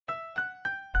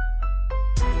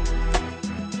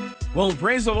Well,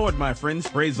 praise the Lord, my friends.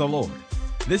 Praise the Lord.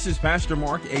 This is Pastor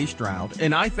Mark A. Stroud,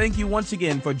 and I thank you once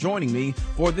again for joining me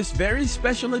for this very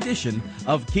special edition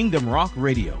of Kingdom Rock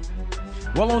Radio.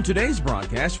 Well, on today's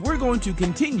broadcast, we're going to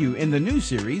continue in the new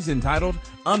series entitled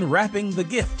Unwrapping the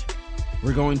Gift.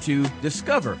 We're going to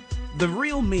discover the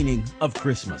real meaning of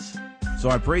Christmas. So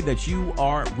I pray that you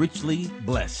are richly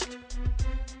blessed.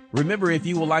 Remember, if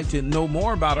you would like to know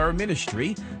more about our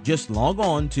ministry, just log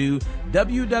on to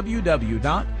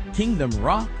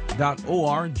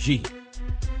www.kingdomrock.org.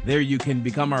 There you can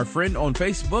become our friend on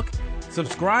Facebook,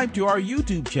 subscribe to our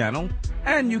YouTube channel,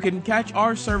 and you can catch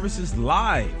our services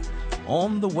live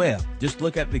on the web. Just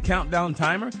look at the countdown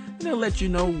timer, and it'll let you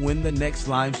know when the next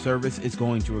live service is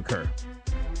going to occur.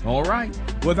 All right,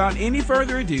 without any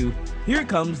further ado, here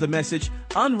comes the message,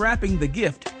 Unwrapping the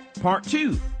Gift, Part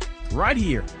 2, right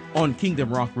here on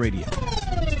Kingdom Rock Radio.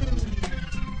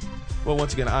 Well,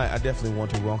 once again, I definitely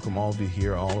want to welcome all of you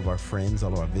here, all of our friends,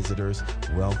 all of our visitors.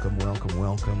 Welcome, welcome,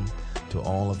 welcome to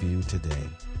all of you today.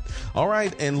 All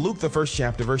right, in Luke, the first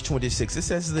chapter, verse 26, it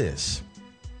says this.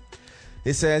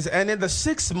 It says, and in the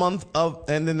sixth month,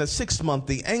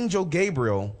 the angel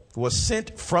Gabriel was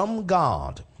sent from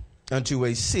God unto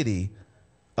a city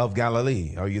of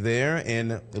Galilee. Are you there?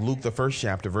 In Luke, the first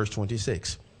chapter, verse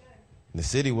 26. The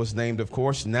city was named, of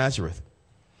course, Nazareth.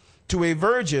 To a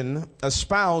virgin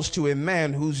espoused to a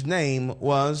man whose name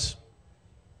was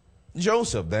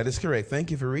Joseph. That is correct.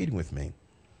 Thank you for reading with me.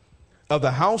 Of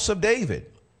the house of David.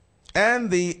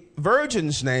 And the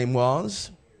virgin's name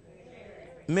was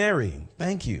Mary.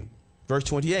 Thank you. Verse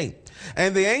 28.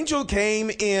 And the angel came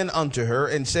in unto her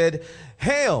and said,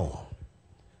 Hail,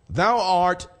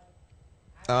 thou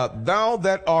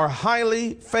that art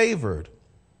highly favored.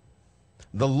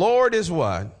 The Lord is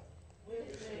what?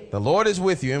 The Lord is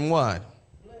with you, and what?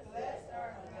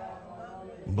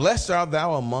 Blessed art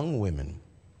thou among women.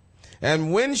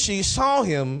 And when she saw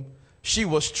him, she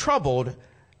was troubled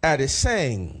at his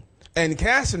saying, and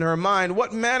cast in her mind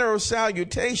what manner of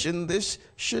salutation this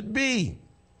should be.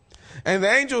 And the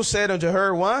angel said unto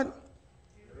her, what?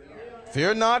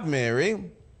 Fear not,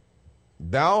 Mary.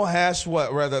 Thou hast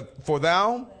what? Rather, for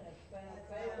thou?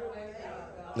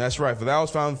 That's right, for thou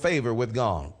hast found favor with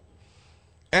God.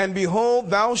 And behold,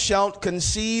 thou shalt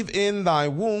conceive in thy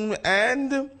womb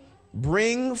and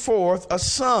bring forth a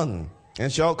son,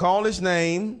 and shalt call his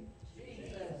name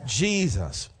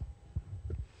Jesus.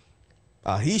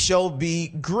 He shall be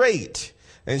great,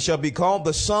 and shall be called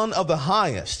the Son of the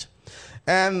Highest.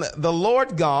 And the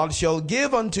Lord God shall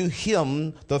give unto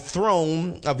him the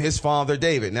throne of his father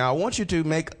David. Now, I want you to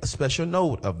make a special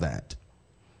note of that.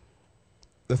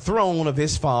 The throne of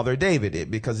his father David,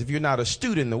 because if you're not a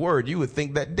student in the word, you would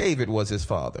think that David was his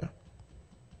father.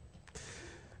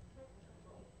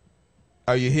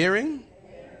 Are you hearing?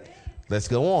 Let's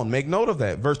go on. Make note of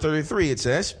that. Verse 33, it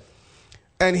says,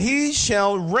 and he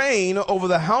shall reign over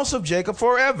the house of Jacob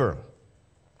forever,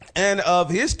 and of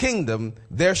his kingdom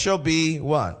there shall be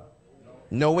what?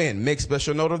 No end. Make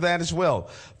special note of that as well.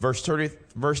 Verse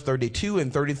 32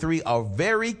 and 33 are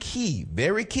very key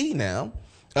now.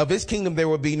 Of his kingdom there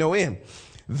will be no end.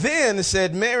 Then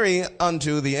said Mary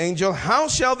unto the angel, how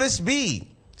shall this be,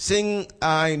 seeing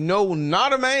I know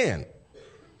not a man?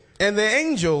 And the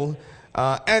angel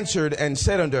answered and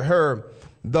said unto her,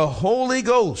 the Holy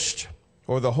Ghost,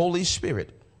 or the Holy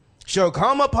Spirit, shall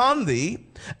come upon thee,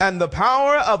 and the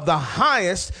power of the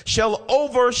highest shall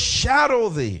overshadow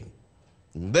thee.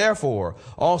 Therefore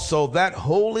also that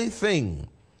holy thing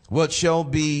which shall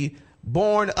be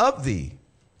born of thee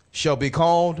shall be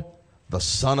called the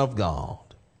Son of God.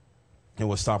 And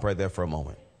we'll stop right there for a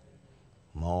moment.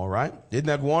 All right. Isn't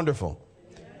that wonderful?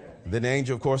 Then the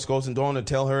angel, of course, goes on to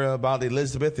tell her about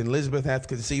Elizabeth. And Elizabeth hath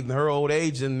conceived in her old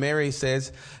age. And Mary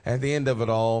says at the end of it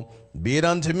all, be it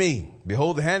unto me.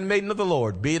 Behold, the handmaiden of the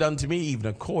Lord. Be it unto me even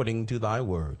according to thy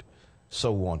word.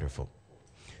 So wonderful.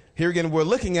 Here again, we're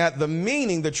looking at the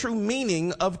meaning, the true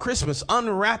meaning of Christmas,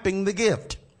 unwrapping the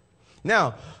gift.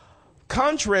 Now,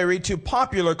 contrary to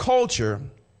popular culture,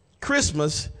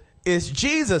 Christmas is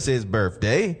Jesus'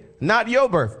 birthday, not your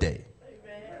birthday.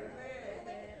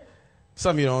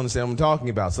 Some of you don't understand what I'm talking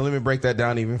about, so let me break that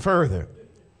down even further.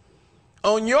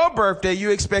 On your birthday,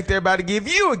 you expect everybody to give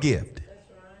you a gift.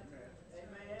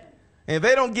 And if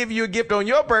they don't give you a gift on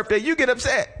your birthday, you get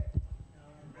upset.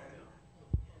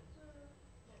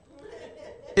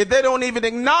 If they don't even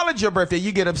acknowledge your birthday,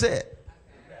 you get upset.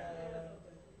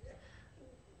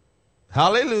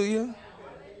 Hallelujah.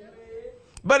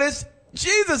 But it's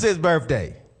Jesus'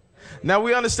 birthday. Now,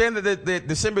 we understand that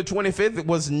December 25th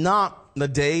was not the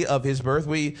day of his birth.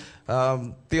 We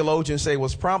theologians say it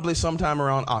was probably sometime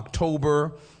around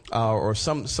October or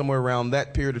somewhere around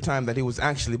that period of time that he was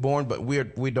actually born, but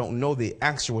we don't know the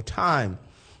actual time.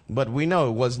 But we know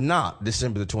it was not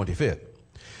December the 25th.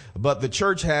 But the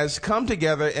church has come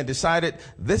together and decided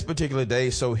this particular day,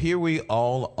 so here we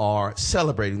all are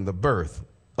celebrating the birth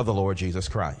of the Lord Jesus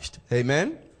Christ.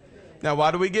 Amen? Now,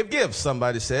 why do we give gifts?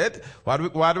 Somebody said,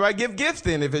 why do I give gifts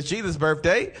then if it's Jesus'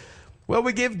 birthday? Well,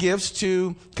 we give gifts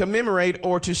to commemorate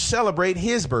or to celebrate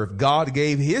his birth. God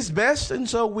gave his best, and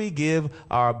so we give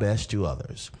our best to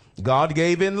others. God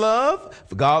gave in love.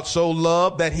 For God so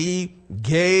loved that he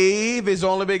gave his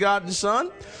only begotten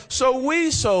son. So we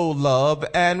so love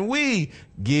and we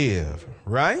give,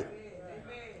 right?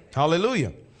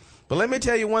 Hallelujah. But let me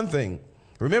tell you one thing.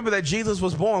 Remember that Jesus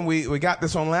was born. We got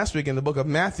this on last week in the book of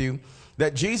Matthew,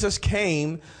 that Jesus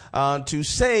came to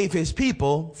save his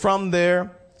people from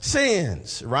their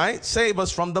sins, right? Save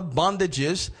us from the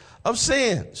bondages of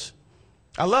sins.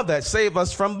 I love that. Save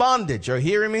us from bondage. Are you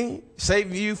hearing me?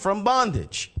 Save you from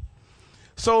bondage.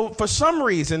 So for some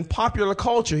reason, popular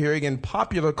culture here, again,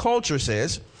 popular culture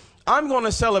says, I'm going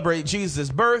to celebrate Jesus'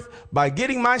 birth by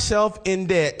getting myself in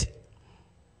debt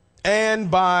and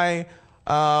by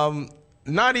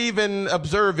not even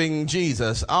observing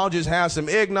Jesus. I'll just have some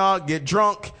eggnog, get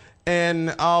drunk,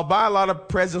 and I'll buy a lot of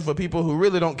presents for people who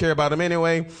really don't care about him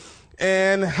anyway.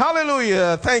 And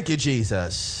hallelujah, thank you,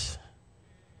 Jesus.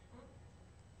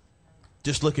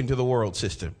 Just look into the world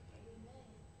system.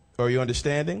 Are you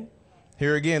understanding?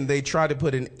 Here again, they try to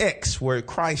put an X where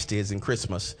Christ is in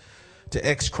Christmas. To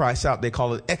X Christ out, they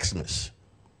call it Xmas.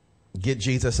 Get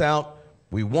Jesus out.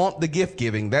 We want the gift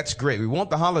giving. That's great. We want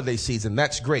the holiday season.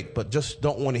 That's great. But just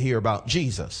don't want to hear about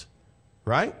Jesus.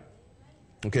 Right?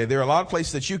 Okay, there are a lot of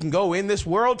places that you can go in this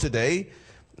world today.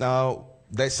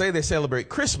 They say they celebrate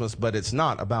Christmas, but it's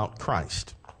not about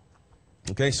Christ.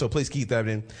 Okay, so please keep that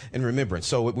in remembrance.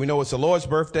 So we know it's the Lord's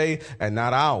birthday and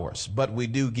not ours, but we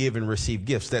do give and receive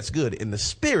gifts. That's good in the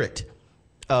spirit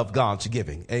of God's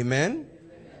giving. Amen?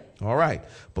 All right,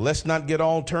 but let's not get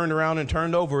all turned around and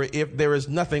turned over if there is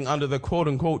nothing under the quote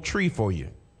unquote tree for you.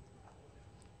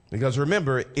 Because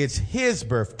remember, it's his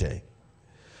birthday.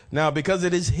 Now, because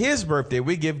it is his birthday,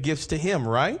 we give gifts to him,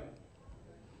 right?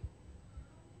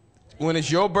 When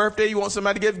it's your birthday, you want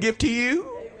somebody to give a gift to you?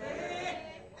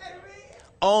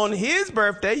 On his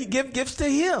birthday, you give gifts to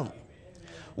him.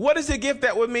 What is the gift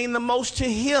that would mean the most to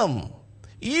him?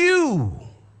 You.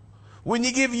 When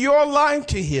you give your life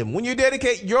to him, when you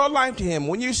dedicate your life to him,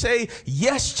 when you say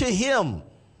yes to him,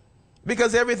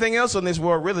 because everything else on this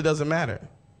world really doesn't matter.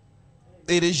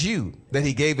 It is you that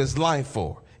he gave his life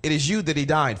for. It is you that he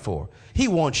died for. He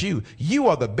wants you. You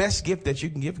are the best gift that you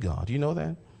can give God. You know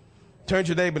that? Turn to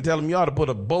your neighbor and tell him you ought to put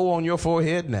a bow on your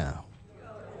forehead now.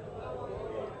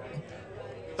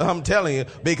 I'm telling you,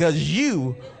 because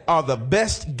you are the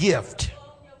best gift.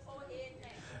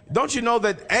 Don't you know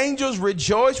that angels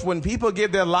rejoice when people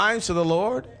give their lives to the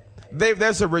Lord?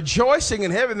 There's a rejoicing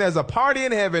in heaven. There's a party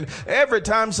in heaven every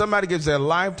time somebody gives their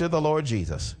life to the Lord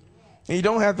Jesus. And you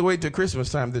don't have to wait till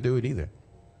Christmas time to do it either.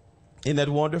 Isn't that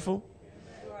wonderful?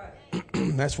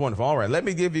 That's wonderful. All right, let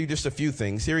me give you just a few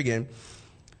things. Here again.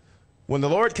 When the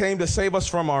Lord came to save us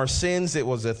from our sins, it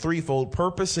was a threefold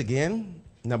purpose again.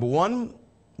 Number one,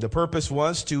 the purpose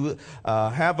was to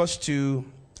have us to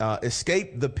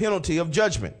escape the penalty of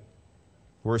judgment.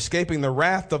 We're escaping the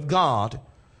wrath of God.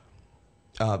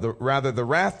 The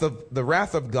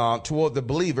wrath of God toward the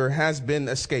believer has been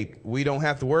escaped. We don't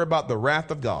have to worry about the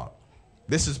wrath of God.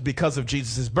 This is because of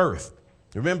Jesus' birth.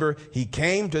 Remember, he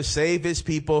came to save his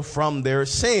people from their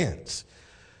sins.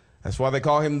 That's why they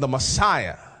call him the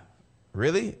Messiah.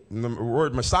 Really? The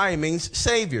word Messiah means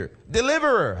Savior,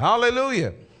 Deliverer.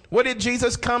 Hallelujah. What did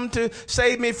Jesus come to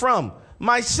save me from?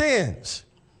 My sins.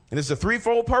 And there's a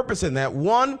threefold purpose in that.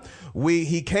 One,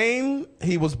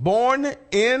 he was born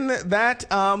in that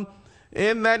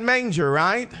manger,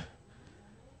 right?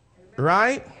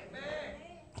 Right?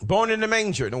 Born in the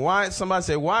manger. And why? Somebody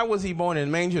say, why was he born in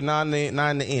the manger, not in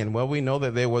the inn? Well, we know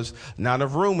that there was not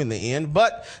enough room in the inn,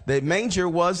 but the manger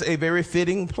was a very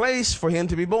fitting place for him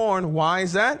to be born. Why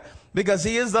is that? Because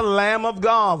he is the Lamb of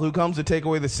God who comes to take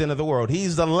away the sin of the world.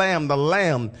 He's the Lamb, the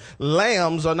Lamb.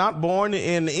 Lambs are not born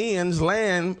in inns.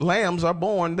 Lambs are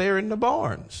born there in the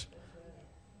barns,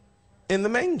 in the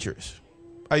mangers.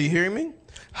 Are you hearing me?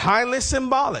 Highly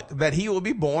symbolic that he will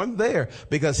be born there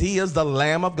because he is the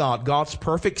Lamb of God, God's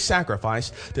perfect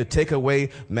sacrifice to take away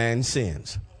man's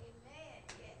sins.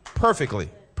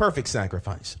 Perfect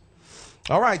sacrifice.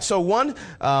 All right. So one,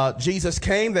 Jesus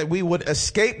came that we would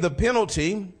escape the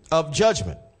penalty of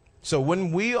judgment. So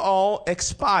when we all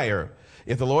expire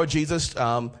if the Lord Jesus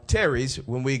tarries,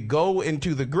 when we go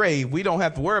into the grave, we don't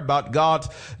have to worry about God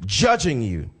judging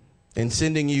you and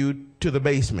sending you to the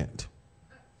basement.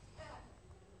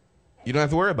 You don't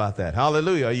have to worry about that.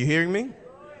 Hallelujah. Are you hearing me?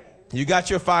 You got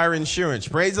your fire insurance.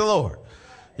 Praise the Lord.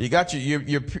 You got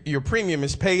your premium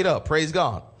is paid up. Praise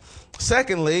God.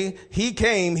 Secondly,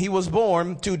 he was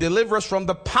born to deliver us from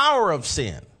the power of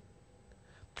sin.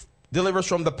 Deliver us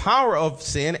from the power of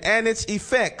sin and its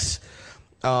effects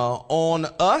on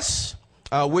us,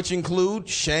 which include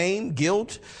shame,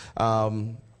 guilt,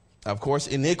 of course,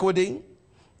 iniquity,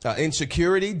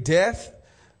 insecurity, death,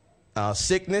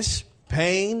 sickness,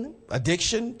 pain,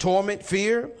 addiction, torment,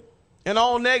 fear, and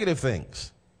all negative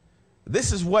things.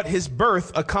 This is what his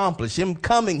birth accomplished. Him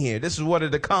coming here, this is what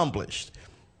it accomplished.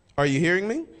 Are you hearing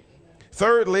me?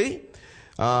 Thirdly,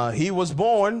 he was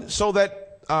born so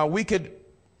that we could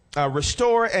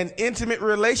restore an intimate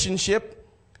relationship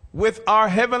with our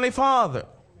Heavenly Father.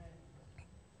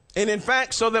 And in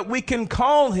fact, so that we can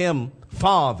call him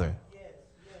Father.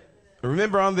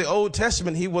 Remember, on the Old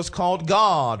Testament, he was called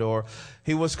God, or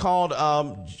he was called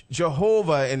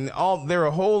Jehovah, and there are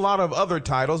a whole lot of other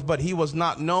titles, but he was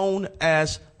not known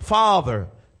as Father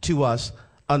to us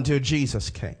until Jesus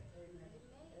came.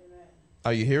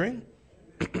 Are you hearing?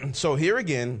 So here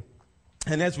again,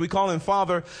 and as we call him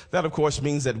Father, that of course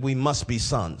means that we must be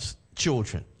sons,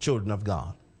 children of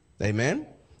God. Amen.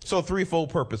 So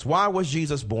threefold purpose. Why was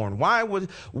Jesus born?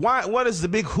 What is the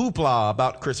big hoopla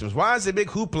about Christmas? Why is the big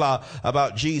hoopla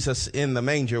about Jesus in the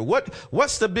manger?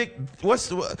 What's the big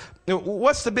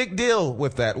deal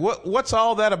with that? What's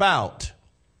all that about?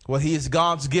 Well, he is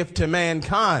God's gift to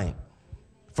mankind.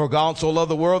 For God so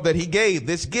loved the world that he gave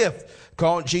this gift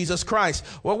called Jesus Christ.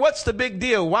 Well, what's the big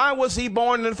deal? Why was he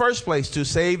born in the first place? To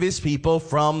save his people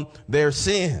from their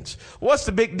sins. What's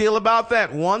the big deal about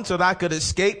that? One, so that I could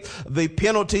escape the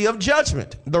penalty of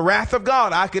judgment, the wrath of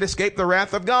God. I could escape the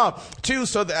wrath of God. Two,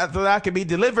 so that I could be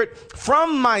delivered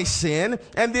from my sin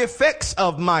and the effects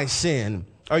of my sin.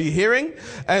 Are you hearing?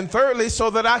 And thirdly,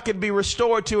 so that I could be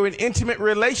restored to an intimate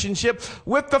relationship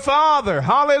with the Father.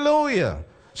 Hallelujah.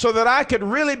 So that I could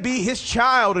really be his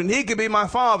child and he could be my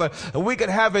father, and we could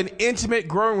have an intimate,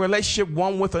 growing relationship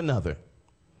one with another.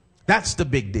 That's the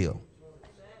big deal.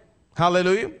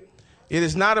 Hallelujah. It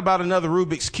is not about another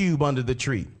Rubik's Cube under the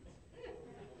tree.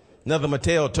 Another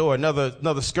Mattel toy,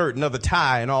 another skirt, another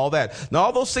tie, and all that. Now,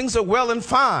 all those things are well and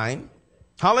fine.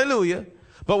 Hallelujah.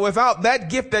 But without that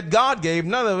gift that God gave,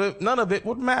 none of it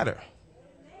would matter.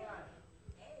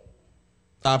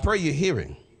 I pray you're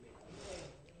hearing.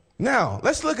 Now,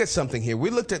 let's look at something here.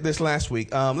 We looked at this last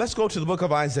week. Let's go to the book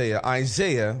of Isaiah.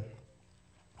 Isaiah,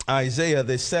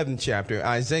 the 7th chapter,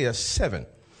 Isaiah 7.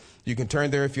 You can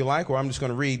turn there if you like, or I'm just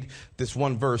going to read this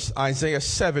one verse, Isaiah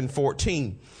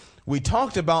 7:14. We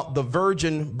talked about the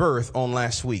virgin birth on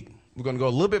last week. We're going to go a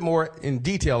little bit more in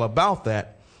detail about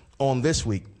that on this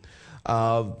week.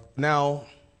 Now,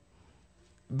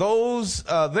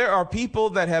 there are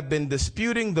people that have been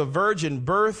disputing the virgin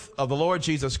birth of the Lord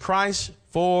Jesus Christ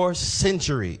for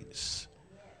centuries,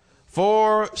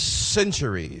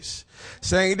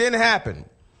 saying it didn't happen.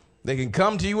 They can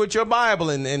come to you with your Bible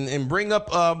and bring up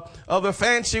other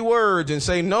fancy words and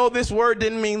say, no, this word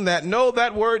didn't mean that. No,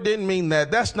 that word didn't mean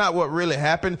that. That's not what really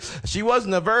happened. She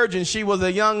wasn't a virgin. She was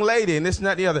a young lady, and this and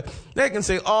that, the other. They can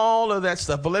say all of that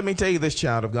stuff. But let me tell you this,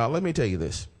 child of God. Let me tell you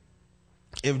this.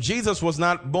 If Jesus was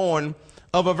not born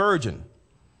of a virgin,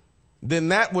 then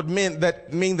that would mean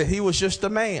that he was just a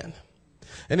man.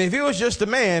 And if he was just a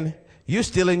man, you're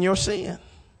still in your sin.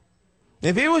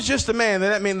 If he was just a man,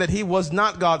 then that means that he was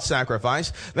not God's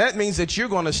sacrifice. That means that you're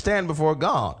going to stand before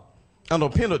God under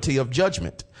penalty of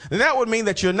judgment. And that would mean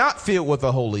that you're not filled with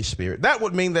the Holy Spirit. That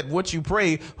would mean that what you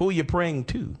pray, who you're praying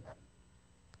to.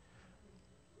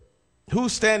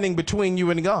 Who's standing between you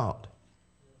and God?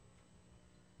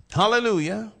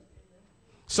 Hallelujah.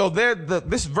 So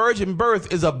this virgin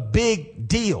birth is a big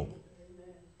deal.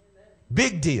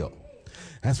 Big deal.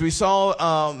 As we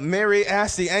saw, Mary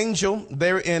asked the angel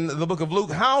there in the book of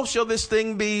Luke, how shall this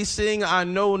thing be, seeing I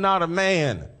know not a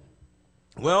man?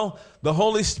 Well, the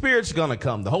Holy Spirit's going to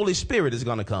come. The Holy Spirit is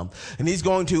going to come, and he's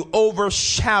going to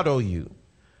overshadow you.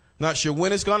 Not sure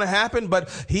when it's going to happen, but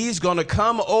he's going to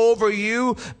come over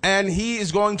you, and he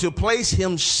is going to place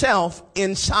himself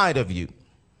inside of you.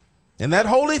 And that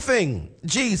holy thing,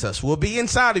 Jesus, will be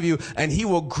inside of you, and he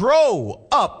will grow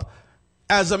up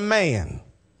as a man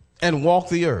and walk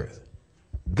the earth.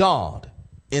 God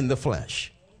in the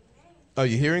flesh. Are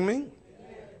you hearing me?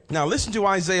 Now listen to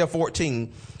Isaiah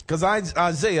 14, because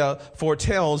Isaiah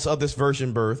foretells of this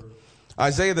virgin birth.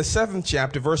 Isaiah the 7th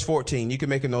chapter, verse 14. You can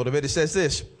make a note of it. It says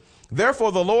this: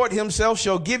 Therefore the Lord himself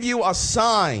shall give you a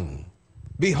sign.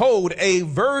 Behold, a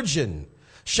virgin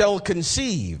shall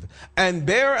conceive and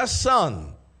bear a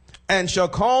son, and shall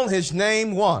call his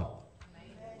name what?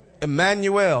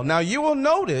 Emmanuel. Now you will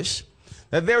notice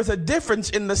that there's a difference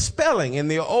in the spelling in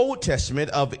the Old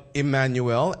Testament of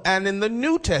Emmanuel and in the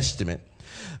New Testament.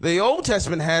 The Old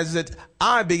Testament has it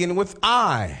I beginning with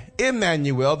I,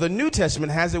 Emmanuel. The New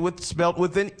Testament has it spelled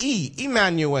with an E,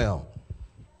 Emmanuel.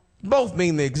 Both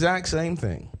mean the exact same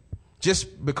thing.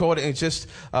 Just because it's just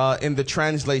in the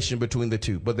translation between the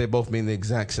two, but they both mean the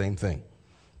exact same thing.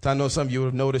 So I know some of you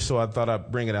have noticed, so I thought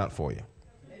I'd bring it out for you.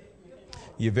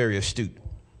 You're very astute.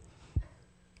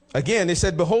 Again, it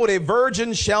said, behold, a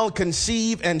virgin shall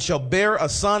conceive and shall bear a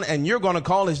son, and you're going to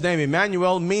call his name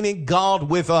Emmanuel, meaning God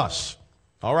with us.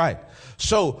 All right.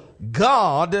 So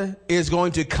God is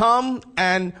going to come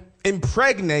and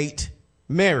impregnate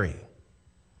Mary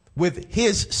with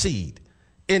his seed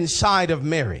inside of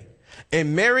Mary.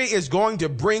 And Mary is going to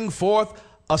bring forth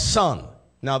a son.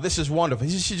 Now, this is wonderful.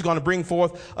 She's going to bring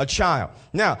forth a child.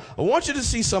 Now, I want you to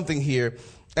see something here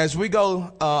as we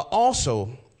go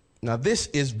also. Now, this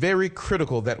is very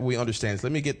critical that we understand. So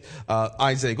let me get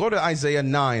Isaiah. Go to Isaiah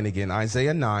 9 again.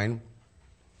 Isaiah 9.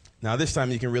 Now, this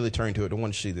time you can really turn to it. I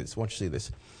want you to see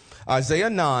this. Isaiah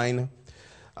 9.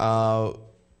 I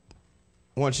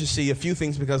want you to see a few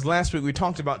things, because last week we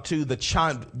talked about, too, the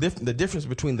difference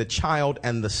between the child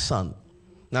and the son.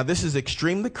 Now, this is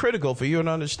extremely critical for you to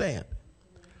understand.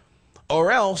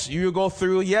 Or else you go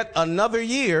through yet another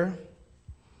year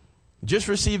just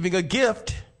receiving a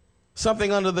gift,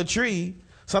 something under the tree,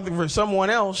 something from someone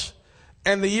else,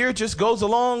 and the year just goes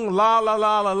along, la, la,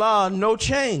 la, la, la, no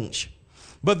change.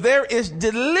 But there is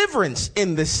deliverance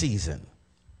in this season.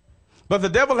 But the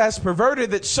devil has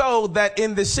perverted it so that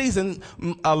in this season,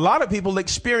 a lot of people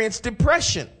experience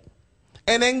depression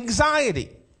and anxiety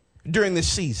during this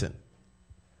season.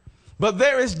 But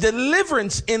there is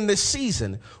deliverance in this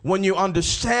season when you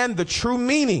understand the true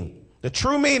meaning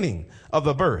of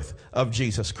the birth of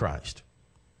Jesus Christ.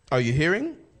 Are you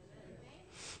hearing?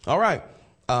 All right.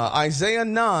 Isaiah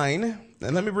 9.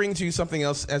 And let me bring to you something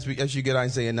else as you get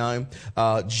Isaiah 9.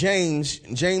 James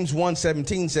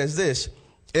 1:17 says this: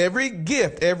 every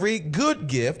gift, every good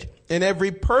gift, and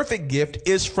every perfect gift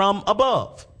is from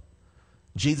above.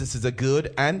 Jesus is a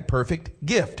good and perfect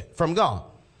gift from God.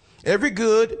 Every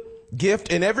good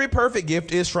gift and every perfect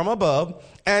gift is from above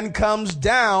and comes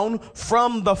down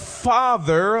from the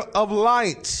Father of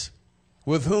lights,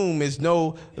 with whom is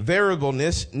no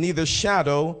variableness, neither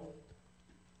shadow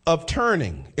of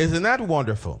turning. Isn't that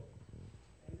wonderful?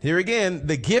 Here again,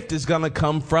 the gift is going to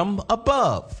come from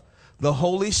above. The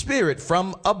Holy Spirit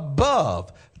from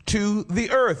above to the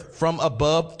earth, from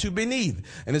above to beneath.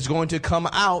 And it's going to come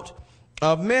out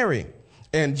of Mary.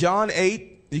 And John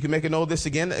 8, you can make a note of this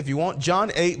again if you want.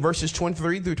 John 8 verses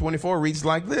 23 through 24 reads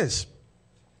like this.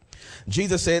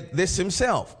 Jesus said this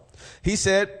himself. He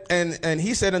said, and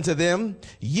he said unto them,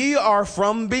 ye are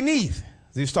from beneath.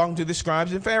 He was talking to the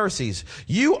scribes and Pharisees.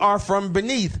 You are from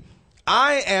beneath.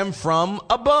 I am from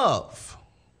above.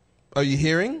 Are you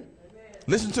hearing? Amen.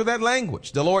 Listen to that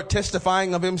language. The Lord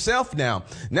testifying of himself now.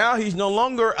 Now he's no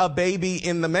longer a baby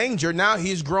in the manger. Now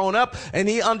he's grown up and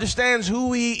he understands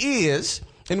who he is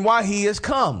and why he has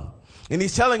come. And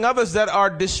he's telling others that are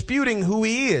disputing who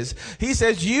he is. He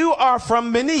says, you are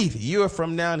from beneath. You are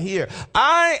from down here.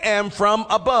 I am from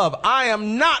above. I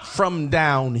am not from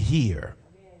down here.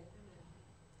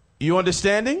 You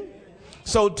understanding?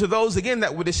 So to those, again,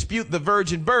 that would dispute the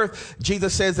virgin birth,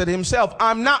 Jesus says it himself,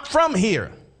 I'm not from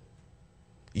here.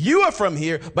 You are from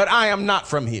here, but I am not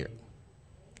from here.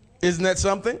 Isn't that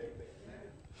something?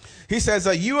 He says,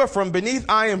 you are from beneath,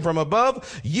 I am from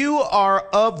above. You are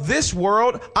of this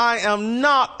world, I am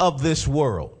not of this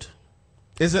world.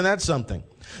 Isn't that something?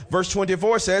 Verse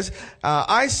 24 says,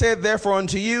 I said therefore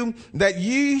unto you that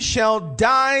ye shall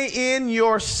die in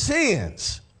your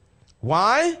sins.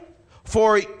 Why?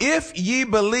 For if ye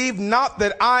believe not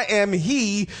that I am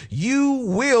he, you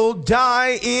will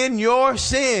die in your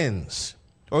sins.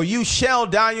 Or you shall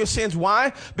die in your sins.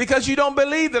 Why? Because you don't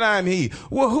believe that I am he.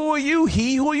 Well, who are you,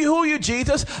 he? Who are you,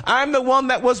 Jesus? I'm the one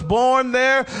that was born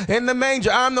there in the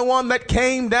manger. I'm the one that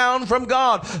came down from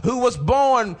God, who was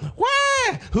born,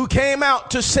 who came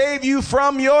out to save you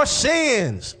from your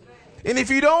sins. And if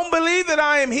you don't believe that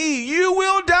I am he, you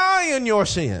will die in your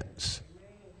sins.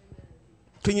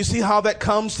 Can you see how that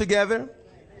comes together?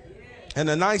 And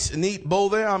a nice, neat bow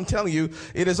there. I'm telling you,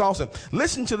 it is awesome.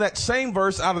 Listen to that same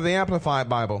verse out of the Amplified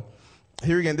Bible.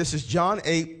 Here again, this is John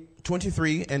 8,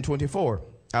 23 and 24.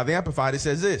 Out of the Amplified, it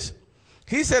says this.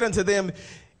 He said unto them,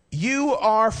 you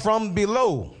are from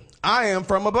below. I am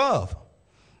from above.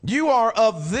 You are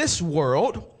of this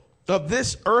world, of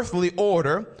this earthly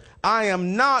order. I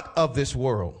am not of this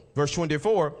world. Verse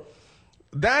 24.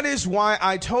 That is why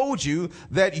I told you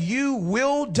that you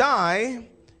will die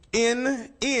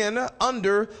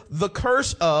under the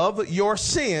curse of your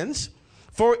sins.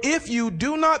 For if you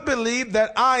do not believe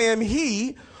that I am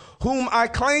he whom I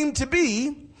claim to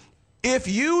be, if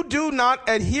you do not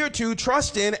adhere to,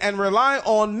 trust in, and rely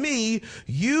on me,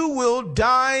 you will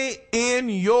die in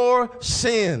your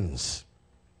sins.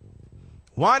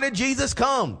 Why did Jesus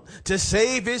come? To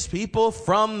save his people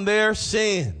from their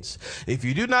sins. If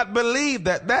you do not believe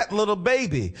that that little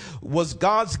baby was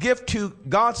God's gift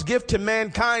to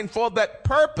mankind for that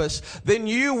purpose, then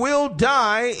you will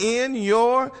die in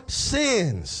your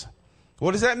sins.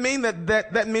 What does that mean?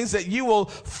 That means that you will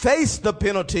face the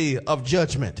penalty of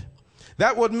judgment.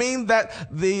 That would mean that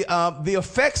the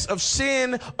effects of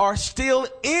sin are still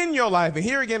in your life. And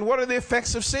here again, what are the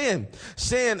effects of sin?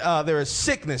 Sin, there is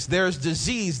sickness, there is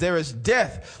disease, there is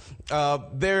death,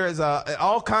 there is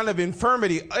all kind of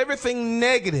infirmity. Everything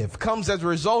negative comes as a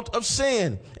result of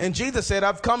sin. And Jesus said,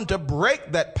 I've come to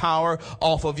break that power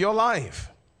off of your life.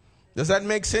 Does that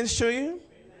make sense to you?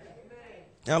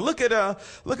 Now look at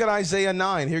Isaiah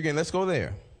 9. Here again, let's go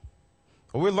there.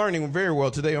 Well, we're learning very well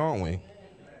today, aren't we?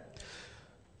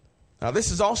 Now,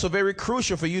 this is also very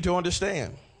crucial for you to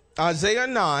understand. Isaiah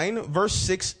 9, verse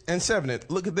 6 and 7.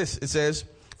 Look at this. It says,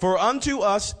 for unto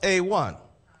us a what?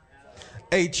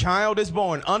 A child is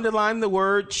born. Underline the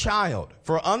word child.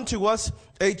 For unto us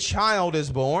a child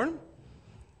is born.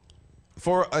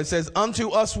 For it says, unto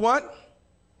us what?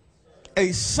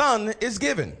 A son is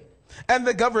given. And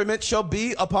the government shall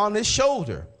be upon his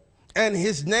shoulder. And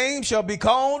his name shall be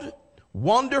called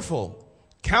Wonderful,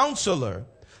 Counselor,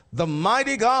 the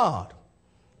Mighty God,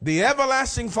 the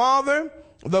Everlasting Father,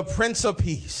 the Prince of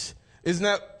Peace. Isn't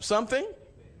that something?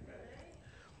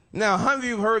 Now, how many of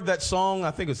you have heard that song?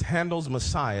 I think it's Handel's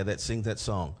Messiah that sings that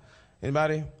song.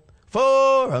 Anybody?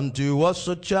 For unto us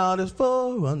a child is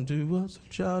born, unto us a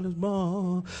child is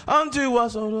born, unto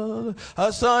us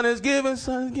a son is given,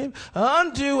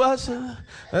 unto us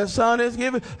a son is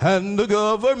given, and the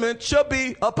government shall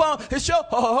be upon his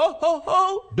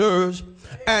shoulders,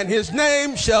 and his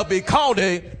name shall be called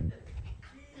a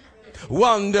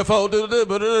Wonderful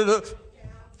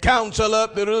Counselor,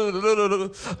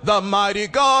 the Mighty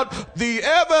God, the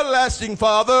Everlasting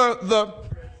Father,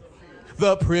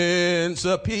 the Prince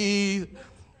of Peace.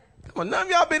 Come on, none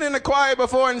of y'all been in the choir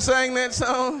before and sang that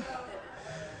song?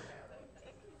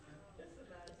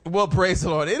 Well, praise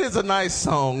the Lord. It is a nice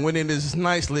song when it is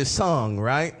nicely sung,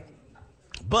 right?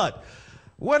 But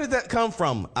where did that come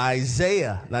from?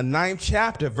 Isaiah, the 9th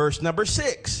chapter, verse number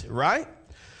 6, right?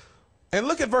 And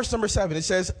look at verse number 7. It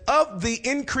says, of the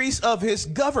increase of his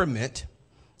government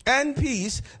and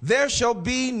peace, there shall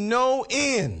be no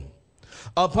end.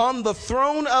 Upon the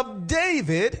throne of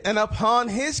David and upon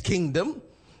his kingdom,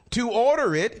 to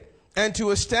order it and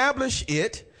to establish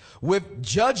it with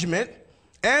judgment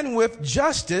and with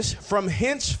justice from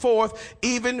henceforth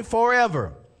even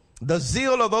forever. The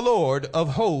zeal of the Lord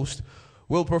of hosts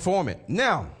will perform it.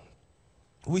 Now,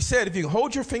 we said, if you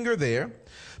hold your finger there,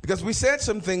 because we said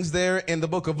some things there in the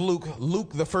book of Luke,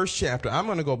 the 1st chapter. I'm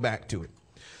going to go back to it.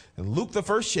 In Luke, the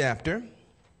 1st chapter,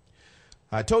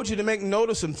 I told you to make note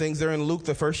of some things there in Luke,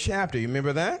 the 1st chapter. You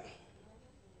remember that?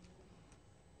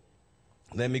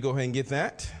 Let me go ahead and get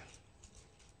that.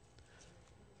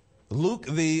 Luke,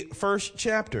 the 1st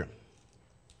chapter.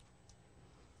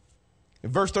 In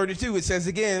verse 32, it says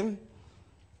again,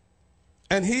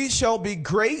 and he shall be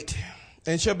great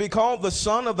and shall be called the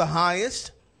Son of the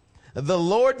Highest. The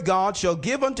Lord God shall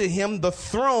give unto him the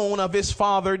throne of his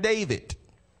father David.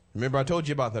 Remember I told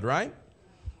you about that, right?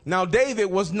 Now, David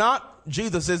was not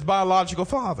Jesus' biological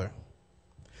father.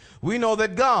 We know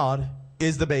that God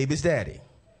is the baby's daddy.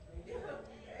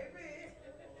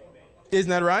 Isn't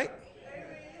that right?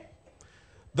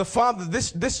 The father,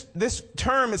 this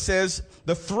term, it says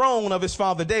the throne of his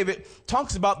father David,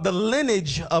 talks about the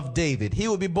lineage of David. He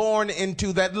will be born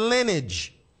into that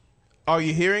lineage. Are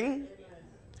you hearing?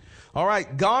 All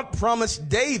right. God promised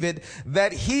David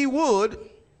that he would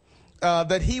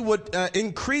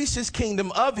increase his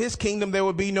kingdom. Of his kingdom there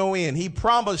would be no end. He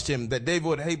promised him that David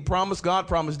would. God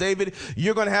promised David,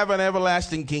 you're going to have an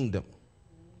everlasting kingdom.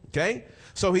 Okay.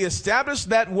 So he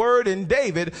established that word in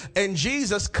David, and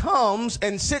Jesus comes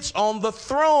and sits on the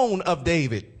throne of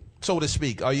David, so to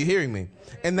speak. Are you hearing me?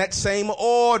 In that same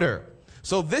order.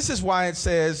 So this is why it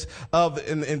says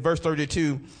in verse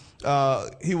 32,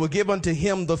 he will give unto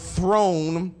him the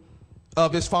throne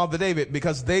of his father David,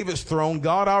 because David's throne,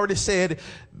 God already said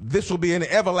this will be an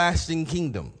everlasting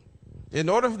kingdom. In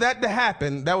order for that to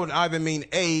happen, that would either mean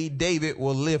A, David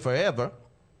will live forever,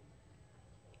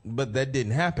 but that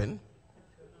didn't happen.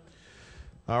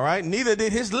 All right. Neither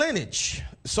did his lineage,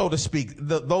 so to speak.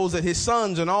 Those that his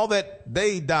sons and all that,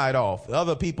 they died off.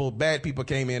 Other people, bad people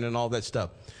came in and all that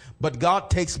stuff. But God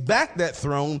takes back that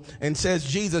throne and says,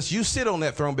 Jesus, you sit on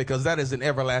that throne because that is an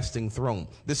everlasting throne.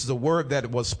 This is a word that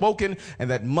was spoken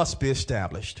and that must be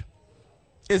established.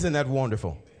 Isn't that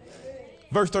wonderful?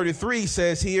 Verse 33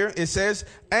 says here, it says,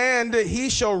 and he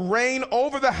shall reign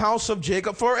over the house of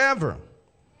Jacob forever.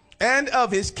 And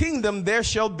of his kingdom there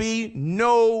shall be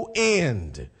no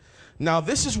end. Now,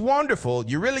 this is wonderful.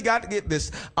 You really got to get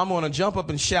this. I'm going to jump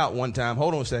up and shout one time.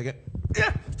 Hold on a second.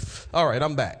 Yeah. All right,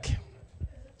 I'm back.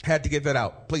 Had to get that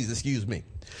out. Please excuse me.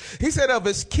 He said, of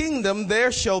his kingdom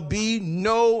there shall be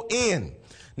no end.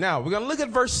 Now, we're going to look at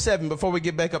verse 7 before we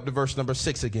get back up to verse number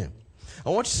 6 again. I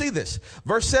want you to see this.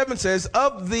 Verse 7 says,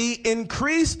 of the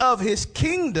increase of his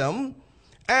kingdom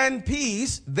and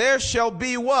peace there shall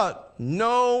be what?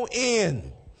 No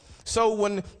end. So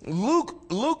when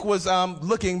Luke was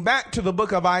looking back to the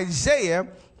book of Isaiah,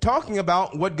 talking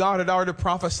about what God had already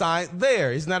prophesied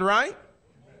there. Isn't that right?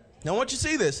 Now I want you to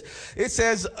see this. It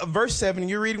says, verse 7,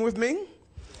 you're reading with me?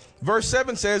 Verse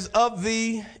 7 says, of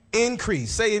the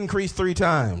increase. Say increase 3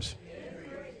 times.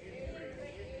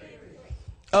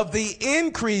 Of the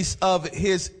increase of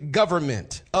his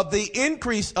government. Of the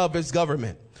increase of his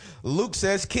government. Luke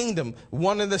says kingdom,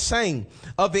 one and the same.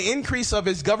 Of the increase of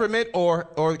his government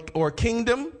or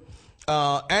kingdom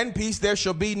and peace, there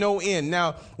shall be no end.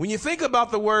 Now, when you think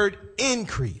about the word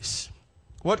increase,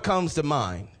 what comes to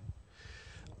mind?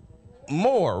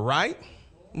 More, right?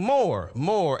 More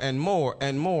and more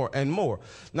and more and more.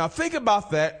 Now, think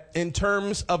about that in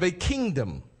terms of a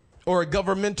kingdom or a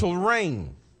governmental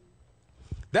reign.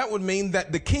 That would mean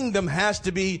that the kingdom has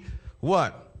to be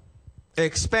what?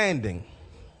 Expanding.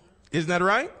 Isn't that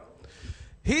right?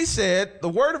 He said, the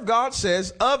word of God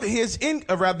says, of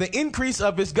the increase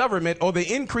of his government or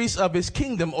the increase of his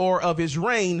kingdom or of his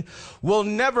reign will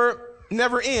never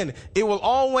end. It will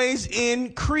always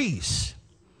increase.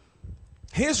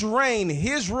 His reign,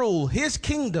 his rule, his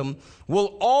kingdom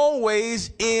will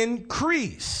always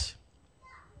increase.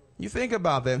 You think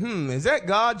about that. Is that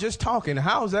God just talking?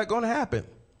 How is that going to happen?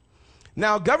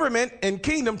 Now, government and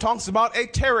kingdom talks about a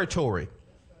territory.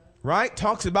 Right?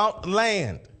 Talks about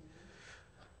land.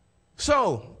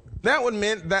 So that would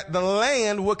mean that the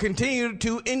land will continue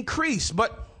to increase.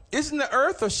 But isn't the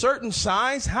earth a certain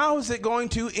size? How is it going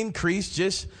to increase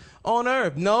just on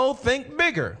earth? No, think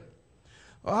bigger.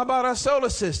 Well, how about our solar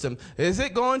system? Is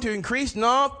it going to increase?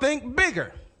 No, think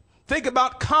bigger. Think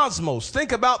about cosmos.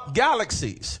 Think about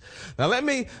galaxies. Now let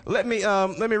me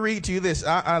read to you this.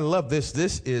 I love this.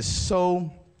 This is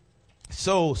so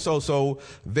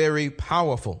very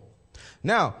powerful.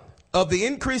 Now, of the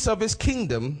increase of his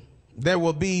kingdom, there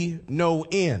will be no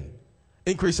end.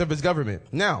 Increase of his government.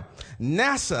 Now,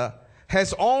 NASA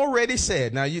has already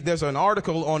said, there's an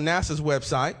article on NASA's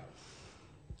website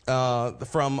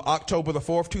from October the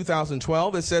 4th,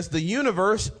 2012. It says the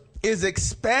universe is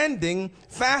expanding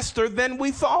faster than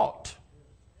we thought.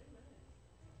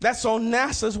 That's on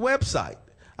NASA's website.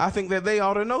 I think that they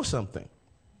ought to know something.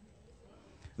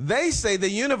 They say the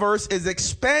universe is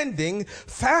expanding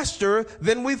faster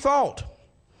than we thought.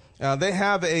 They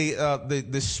have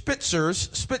the Spitzer's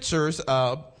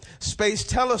space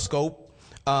telescope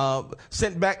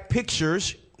sent back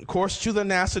pictures, of course, to the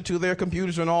NASA, to their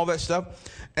computers and all that stuff.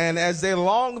 And as they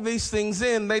logged these things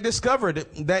in, they discovered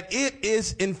that it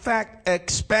is, in fact,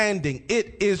 expanding.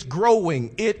 It is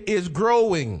growing. It is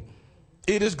growing.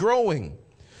 It is growing.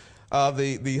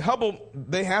 The Hubble,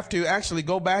 they have to actually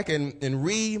go back and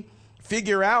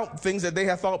re-figure out things that they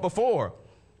had thought before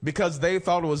because they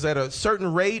thought it was at a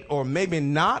certain rate or maybe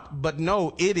not, but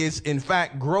no, it is in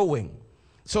fact growing.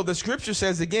 So the scripture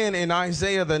says again in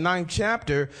Isaiah, the 9th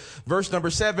chapter, verse number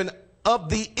 7, of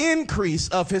the increase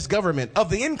of his government,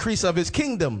 of the increase of his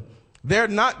kingdom,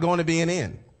 there's not going to be an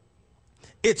end.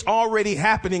 It's already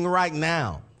happening right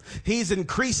now. He's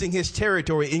increasing his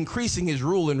territory, increasing his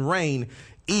rule and reign,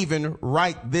 even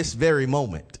right this very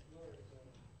moment.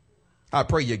 I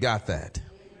pray you got that.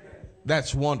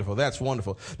 That's wonderful. That's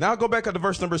wonderful. Now I'll go back up to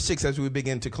verse number 6 as we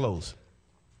begin to close.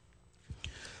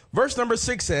 Verse number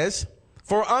 6 says,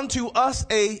 for unto us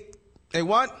a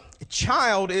what? A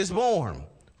child is born.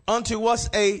 Unto us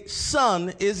a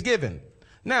son is given.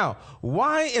 Now,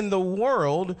 why in the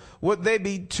world would there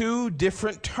be two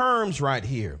different terms right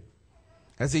here?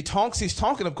 As he talks, he's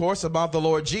talking, of course, about the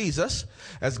Lord Jesus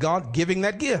as God giving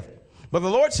that gift. But the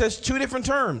Lord says two different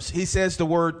terms. He says the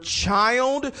word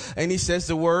child and he says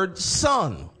the word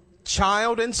son.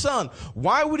 child and son.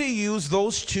 Why would he use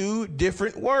those two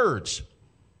different words?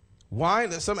 Why?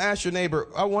 Some ask your neighbor,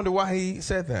 I wonder why he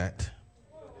said that.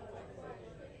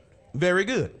 Very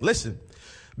good. Listen,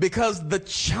 because the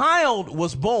child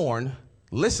was born,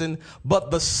 listen,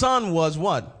 but the son was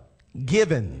what?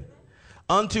 Given.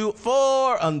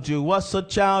 For unto us a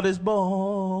child is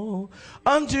born,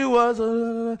 unto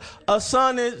us a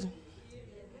son is.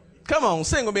 Come on,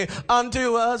 sing with me.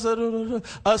 Unto us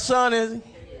a son is.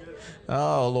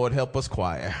 Oh, Lord, help us,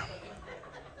 choir.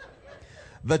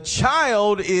 The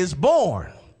child is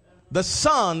born. The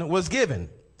son was given.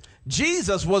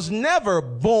 Jesus was never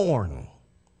born.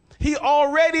 He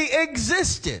already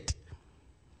existed.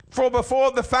 For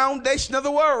before the foundation of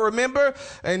the world. Remember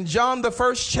in John, the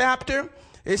 1st chapter,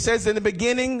 it says in the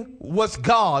beginning was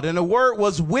God, and the Word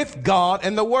was with God,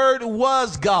 and the Word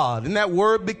was God, and that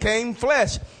Word became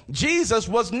flesh. Jesus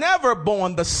was never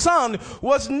born. The Son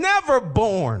was never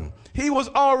born. He was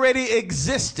already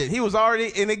existed. He was already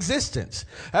in existence.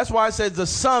 That's why it says the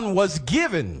Son was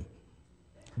given,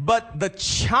 but the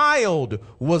child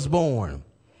was born.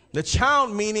 The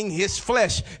child meaning his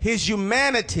flesh, his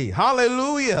humanity.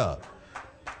 Hallelujah.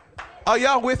 Are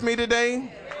y'all with me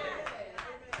today?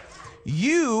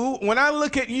 You, when I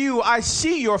look at you, I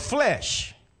see your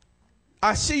flesh.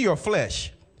 I see your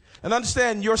flesh. And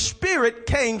understand, your spirit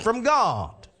came from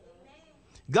God.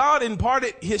 God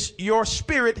imparted your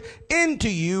spirit into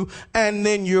you, and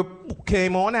then you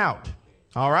came on out.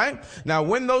 All right. Now,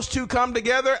 when those two come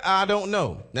together, I don't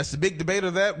know. That's the big debate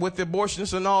of that with the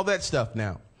abortions and all that stuff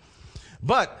now.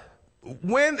 But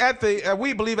when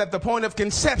we believe at the point of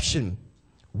conception,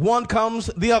 one comes,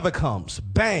 the other comes.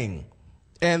 Bang.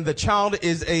 And the child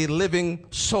is a living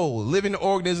soul, living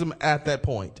organism at that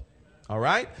point. All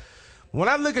right. When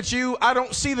I look at you, I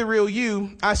don't see the real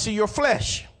you. I see your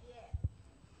flesh.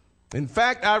 In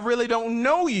fact, I really don't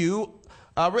know you.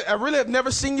 I really have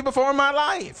never seen you before in my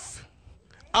life.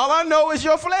 All I know is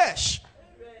your flesh.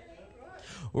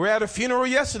 We were at a funeral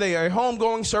yesterday, a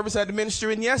homegoing service at the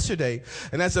ministry yesterday.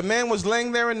 And as the man was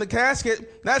laying there in the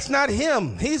casket, that's not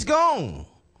him. He's gone.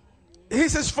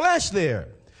 He's his flesh there.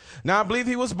 Now, I believe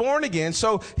he was born again,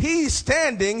 so he's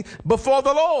standing before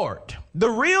the Lord. The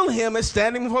real him is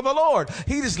standing before the Lord.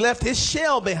 He just left his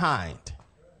shell behind.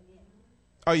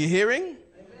 Are you hearing? Amen.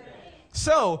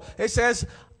 So, it says,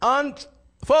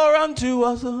 for unto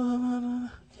us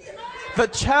the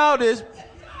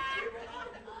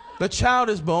child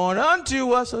is born,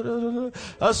 unto us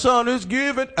a son is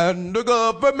given, and the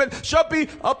government shall be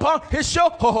upon his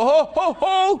shoulders.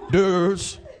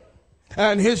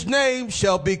 And his name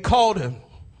shall be called him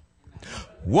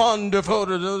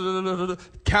Wonderful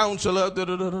Counselor,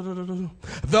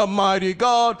 the Mighty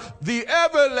God, the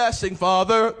Everlasting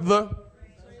Father,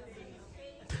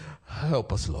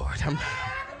 help us, Lord.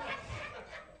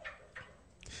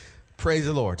 Praise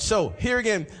the Lord. So here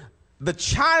again, the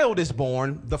child is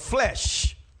born, the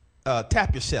flesh,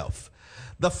 tap yourself.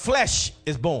 The flesh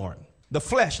is born. The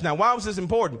flesh. Now, why was this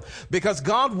important? Because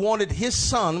God wanted his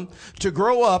son to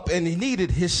grow up, and he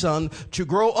needed his son to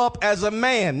grow up as a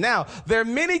man. Now, there are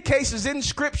many cases in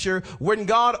Scripture when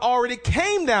God already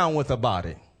came down with a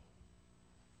body.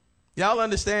 Y'all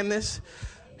understand this?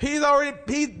 He's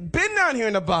been down here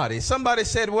in the body. Somebody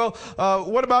said, well,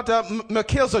 what about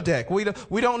Melchizedek? We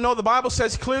don't know. The Bible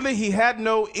says clearly he had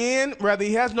no end, rather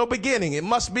he has no beginning. It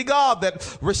must be God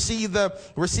that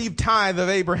received tithe of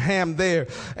Abraham there.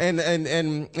 And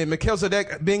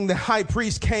Melchizedek, being the high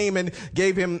priest, came and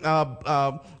gave him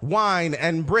wine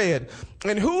and bread.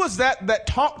 And who was that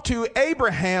talked to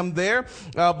Abraham there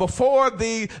before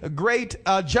the great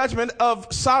judgment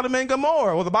of Sodom and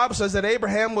Gomorrah? Well, the Bible says that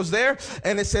Abraham was there,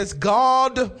 and it says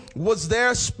God was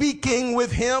there speaking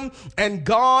with him, and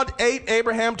God ate.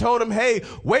 Abraham told him, hey,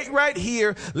 wait right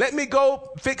here. Let me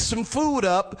go fix some food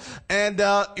up, and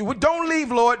don't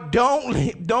leave, Lord. Don't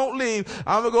leave.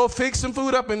 I'm going to go fix some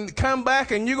food up and come back,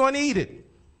 and you're going to eat it.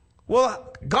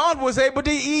 Well, God was able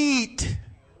to eat.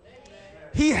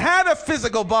 He had a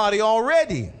physical body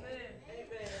already.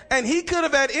 And he could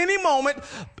have at any moment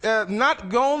not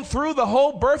gone through the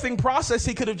whole birthing process.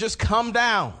 He could have just come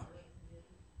down.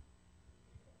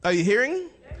 Are you hearing?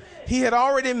 He had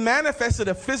already manifested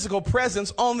a physical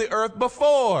presence on the earth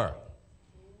before.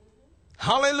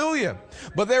 Hallelujah.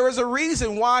 But there is a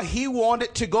reason why he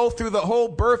wanted to go through the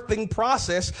whole birthing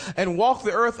process and walk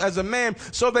the earth as a man,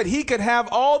 so that he could have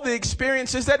all the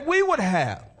experiences that we would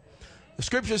have. The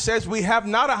scripture says we have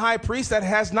not a high priest that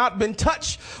has not been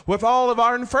touched with all of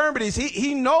our infirmities.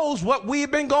 He knows what we've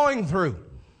been going through.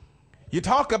 You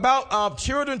talk about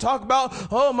children, talk about,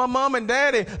 oh, my mom and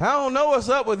daddy, I don't know what's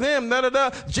up with them, da, da,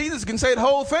 da. Jesus can say the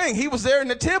whole thing. He was there in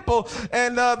the temple,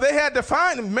 and they had to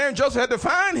find him. Mary and Joseph had to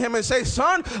find him and say,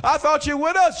 son, I thought you were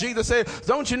with us. Jesus said,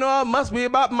 don't you know I must be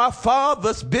about my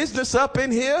Father's business up in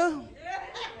here?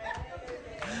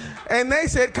 And they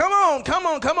said, come on, come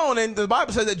on, come on. And the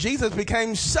Bible says that Jesus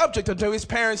became subject unto his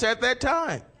parents at that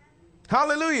time.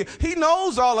 Hallelujah. He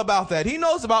knows all about that. He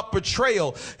knows about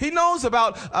betrayal. He knows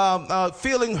about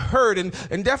feeling hurt and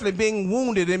definitely being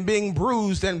wounded and being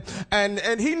bruised.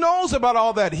 And he knows about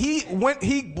all that. He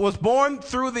was born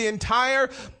through the entire,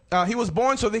 he was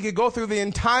born so that he could go through the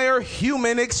entire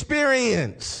human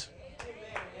experience.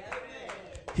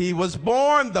 He was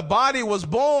born, the body was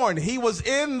born, he was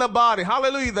in the body.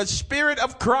 Hallelujah. The Spirit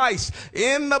of Christ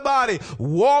in the body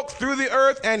walked through the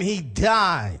earth and he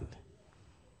died.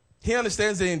 He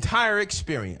understands the entire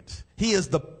experience. He is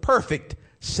the perfect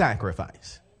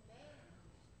sacrifice.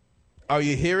 Are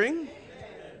you hearing?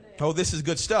 Oh, this is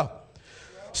good stuff.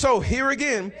 So here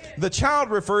again, the child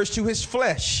refers to his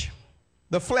flesh,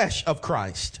 the flesh of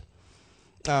Christ.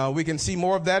 We can see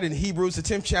more of that in Hebrews, the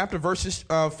 10th chapter, verses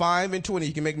 5 and 20.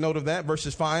 You can make note of that,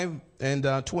 verses 5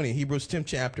 and 20, Hebrews 10th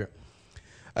chapter.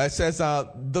 It says,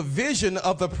 the vision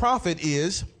of the prophet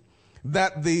is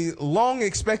that the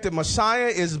long-expected Messiah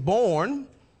is born,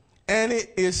 and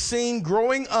it is seen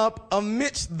growing up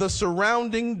amidst the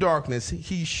surrounding darkness.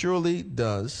 He surely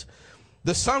does.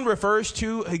 The Son refers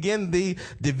to, again, the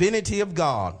divinity of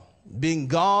God, being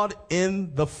God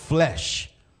in the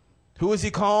flesh. Who is he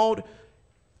called?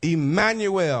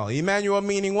 Emmanuel. Emmanuel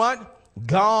meaning what?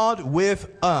 God with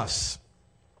us.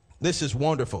 This is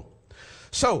wonderful.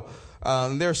 So,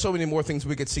 there are so many more things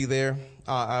we could see there.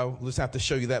 I'll just have to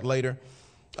show you that later.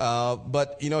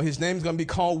 But, you know, his name's going to be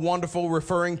called Wonderful,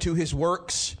 referring to his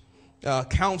works.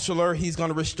 Counselor, he's going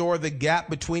to restore the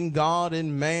gap between God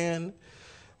and man.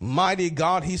 Mighty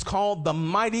God, he's called the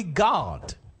Mighty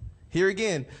God. Here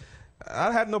again,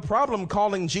 I have no problem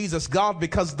calling Jesus God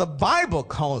because the Bible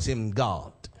calls him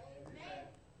God.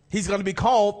 He's going to be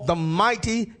called the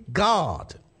Mighty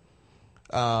God.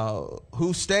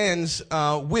 Who stands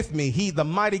with me. The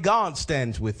mighty God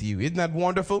stands with you. Isn't that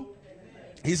wonderful? Amen.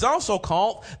 He's also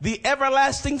called the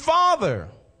Everlasting Father.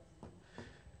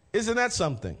 Isn't that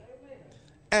something? Amen.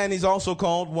 And he's also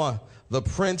called what? The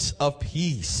Prince of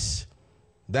Peace.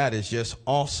 That is just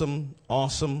awesome,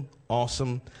 awesome,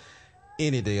 awesome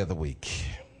any day of the week.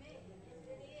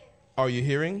 Are you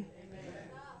hearing? Amen.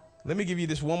 Let me give you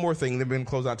this one more thing. Then we're going to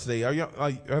close out today.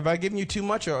 Have I given you too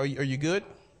much, or are you good?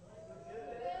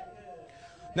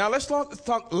 Now, let's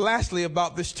talk lastly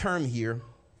about this term here.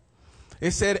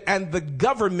 It said, and the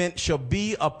government shall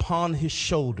be upon his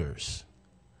shoulders.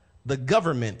 The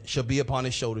government shall be upon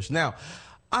his shoulders. Now,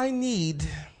 I need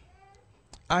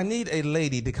a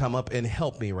lady to come up and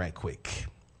help me right quick.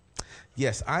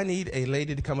 Yes, I need a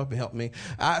lady to come up and help me.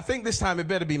 I think this time it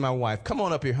better be my wife. Come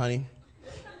on up here, honey.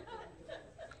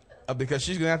 Because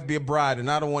she's going to have to be a bride,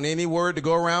 and I don't want any word to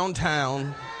go around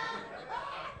town.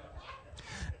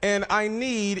 And I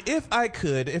need, if I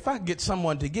could get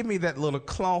someone to give me that little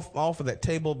cloth off of that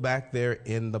table back there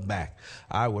in the back,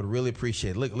 I would really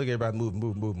appreciate it. Look, everybody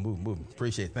move.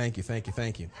 Appreciate it.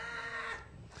 Thank you.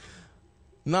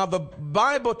 Now, the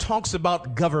Bible talks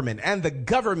about government, and the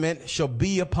government shall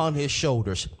be upon his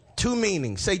shoulders. Two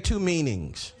meanings. Say two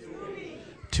meanings.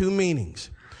 Two meanings.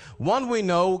 One, we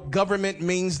know government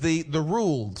means the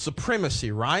rule, supremacy,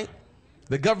 right?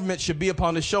 The government should be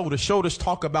upon his shoulders. Shoulders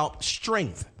talk about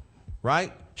strength,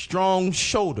 right? Strong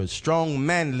shoulders, strong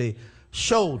manly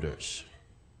shoulders,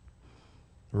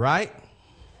 right?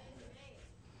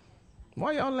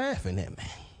 Why y'all laughing at me?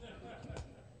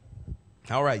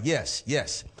 All right, yes.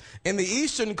 In the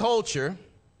Eastern culture,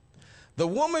 the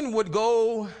woman would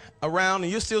go around,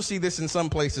 and you still see this in some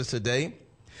places today.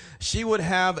 She would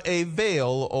have a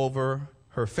veil over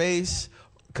her face,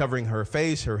 covering her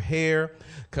face, her hair,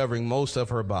 covering most of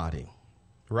her body,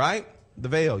 right? The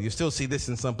veil. You still see this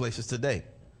in some places today.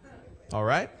 All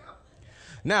right.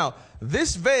 Now,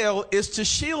 this veil is to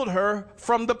shield her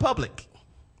from the public.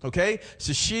 Okay. It's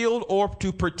to shield or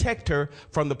to protect her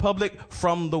from the public,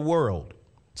 from the world.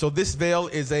 So this veil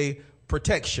is a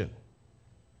protection.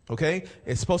 Okay.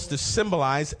 It's supposed to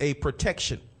symbolize a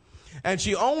protection. And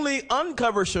she only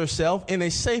uncovers herself in a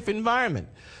safe environment.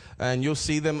 And you'll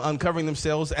see them uncovering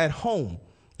themselves at home.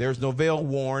 There's no veil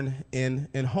worn in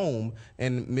home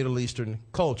in Middle Eastern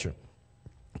culture.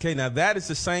 Okay, now that is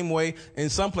the same way in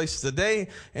some places today,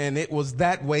 and it was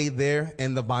that way there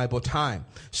in the Bible time.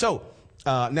 So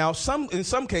Now, in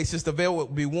some cases, the veil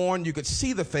would be worn. You could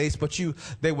see the face, but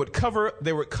they would cover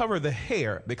the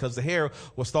hair, because the hair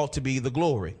was thought to be the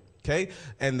glory. Okay,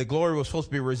 and the glory was supposed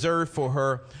to be reserved for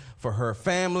her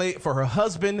family, for her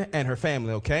husband and her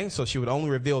family. Okay, so she would only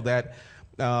reveal that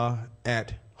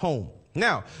at home.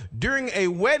 Now, during a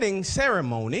wedding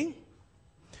ceremony,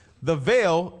 the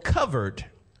veil covered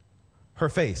her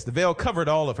face. The veil covered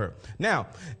all of her. Now,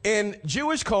 in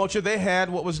Jewish culture, they had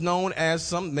what was known as,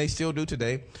 some they still do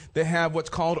today, they have what's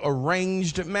called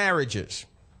arranged marriages.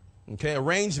 Okay,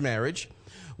 arranged marriage,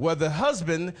 where the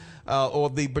husband or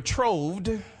the betrothed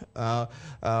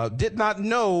did not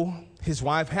know his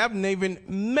wife, haven't even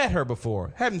met her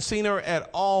before, hadn't seen her at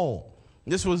all.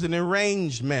 This was an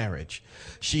arranged marriage.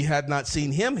 She had not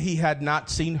seen him. He had not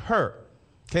seen her.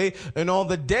 Okay, and on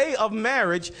the day of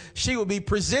marriage, she would be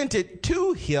presented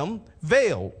to him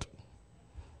veiled.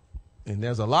 And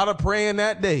there's a lot of praying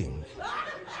that day.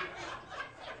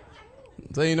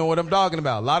 So you know what I'm talking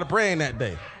about. A lot of praying that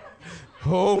day.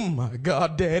 Oh my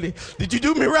God, Daddy. Did you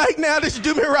do me right now? Did you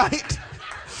do me right?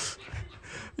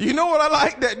 You know what I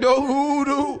like that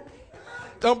though?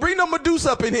 Don't bring no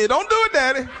Medusa up in here. Don't do it,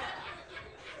 Daddy.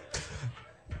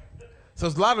 So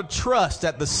there's a lot of trust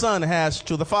that the son has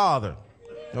to the father.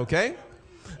 Okay?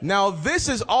 Now, this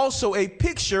is also a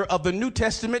picture of the New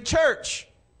Testament church,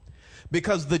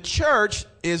 because the church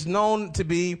is known to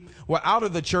be, well, out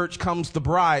of the church becomes the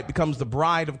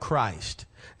bride of Christ.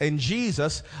 And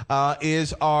Jesus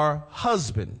is our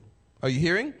husband. Are you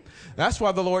hearing? That's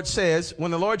why the Lord says,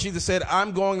 when the Lord Jesus said,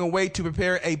 I'm going away to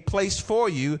prepare a place for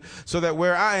you, so that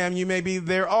where I am, you may be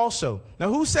there also. Now,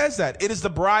 who says that? It is the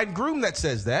bridegroom that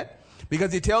says that.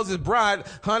 Because he tells his bride,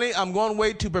 honey, I'm going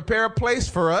away to prepare a place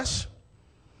for us.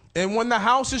 And when the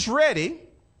house is ready,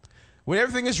 when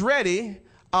everything is ready,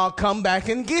 I'll come back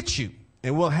and get you.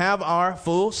 And we'll have our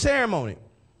full ceremony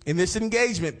in this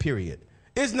engagement period.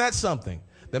 Isn't that something?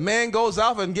 The man goes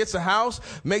off and gets a house,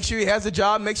 makes sure he has a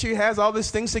job, makes sure he has all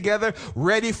these things together,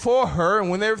 ready for her. And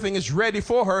when everything is ready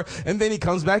for her, and then he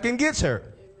comes back and gets her.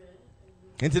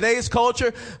 In today's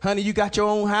culture, honey, you got your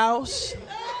own house?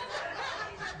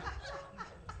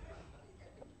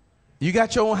 You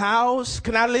got your own house?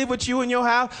 Can I live with you in your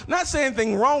house? Not saying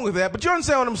anything wrong with that, but you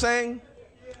understand what I'm saying?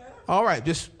 Yeah. All right,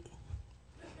 just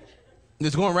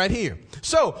going right here.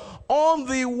 So, on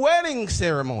the wedding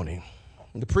ceremony,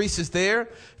 the priest is there.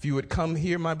 If you would come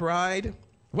here, my bride.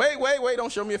 Wait,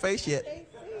 don't show me your face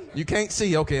yet. You can't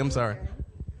see. Okay, I'm sorry.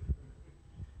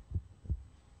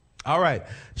 All right,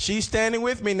 she's standing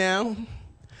with me now.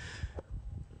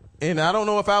 And I don't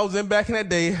know if I was in back in that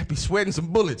day, I'd be sweating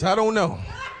some bullets. I don't know.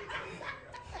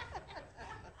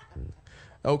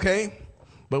 Okay,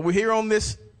 but we're here in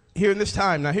this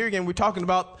time. Now here again, we're talking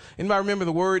about, anybody remember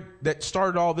the word that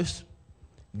started all this?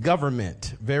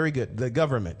 Government. Very good, the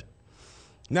government.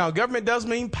 Now, government does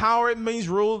mean power, it means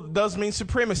rule, it does mean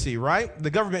supremacy, right?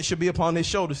 The government should be upon his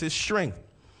shoulders, his strength.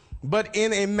 But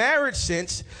in a marriage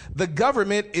sense, the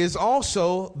government is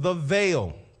also the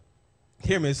veil.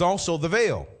 Hear me, it's also the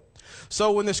veil.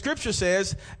 So when the scripture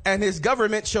says, and his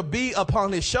government shall be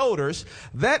upon his shoulders,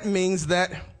 that means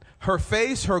that her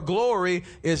face, her glory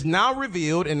is now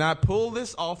revealed. And I pull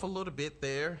this off a little bit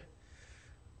there.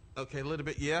 Okay, a little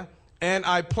bit, yeah. And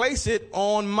I place it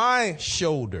on my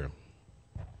shoulder.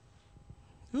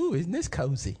 Ooh, isn't this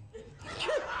cozy?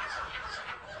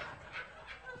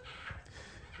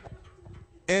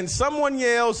 And someone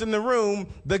yells in the room,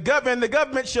 the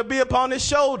government shall be upon his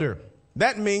shoulder.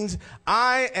 That means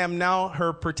I am now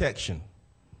her protection.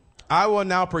 I will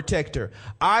now protect her.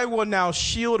 I will now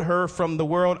shield her from the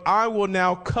world. I will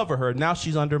now cover her. Now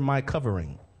she's under my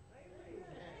covering.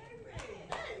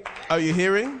 Are you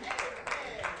hearing?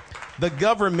 The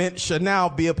government shall now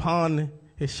be upon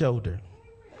his shoulder.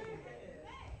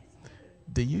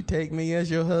 Do you take me as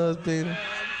your husband?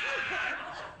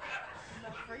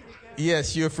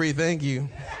 Yes, you're free. Thank you.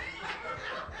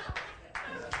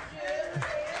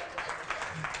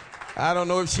 I don't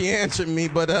know if she answered me,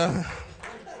 but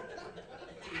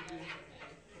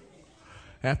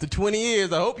after 20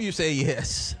 years, I hope you say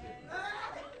yes.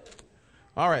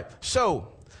 All right.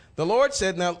 So the Lord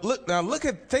said,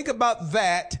 think about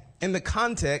that in the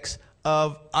context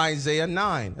of Isaiah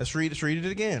 9. Let's read it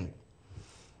again.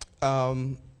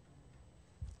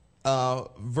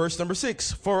 Verse number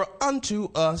 6. For unto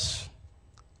us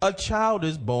a child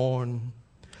is born.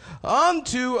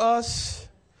 Unto us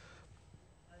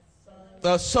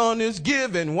a son is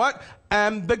given. What?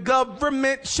 And the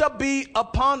government shall be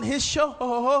upon his shoulders.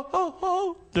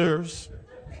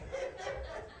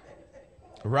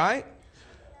 Right?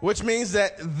 Which means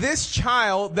that this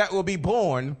child that will be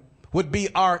born would be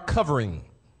our covering.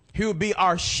 He will be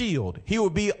our shield. He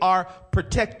will be our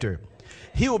protector.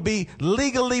 He will be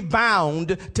legally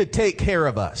bound to take care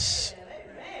of us.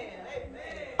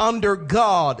 Under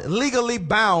God, legally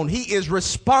bound. He is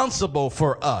responsible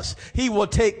for us. He will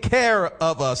take care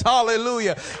of us.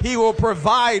 Hallelujah. He will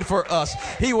provide for us.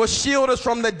 He will shield us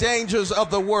from the dangers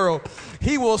of the world.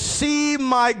 He will see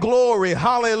my glory.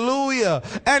 Hallelujah.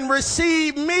 And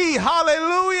receive me.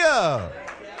 Hallelujah.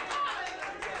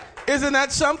 Isn't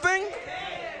that something?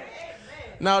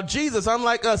 Now, Jesus,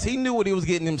 unlike us, he knew what he was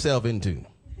getting himself into.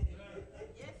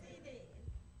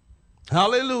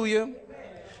 Hallelujah.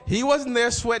 He wasn't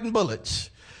there sweating bullets.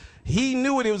 He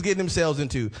knew what he was getting himself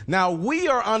into. Now, we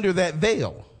are under that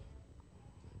veil.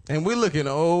 And we're looking,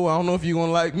 oh, I don't know if you're going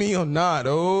to like me or not.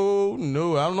 Oh,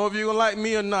 no, I don't know if you're going to like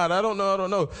me or not. I don't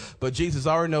know. But Jesus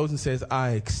already knows and says, I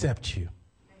accept you.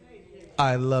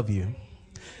 I love you.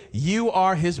 You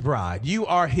are his bride. You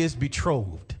are his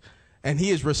betrothed. And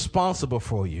he is responsible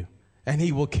for you. And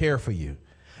he will care for you.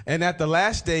 And at the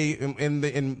last day in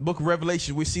the book of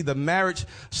Revelation, we see the marriage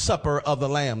supper of the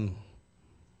Lamb.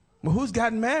 Well, who's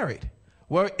gotten married?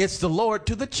 Well, it's the Lord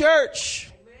to the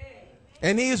church.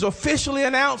 And he is officially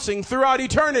announcing throughout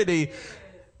eternity,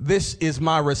 this is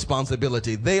my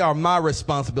responsibility. They are my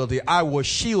responsibility. I will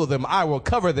shield them. I will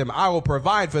cover them. I will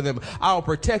provide for them. I will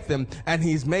protect them. And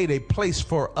he's made a place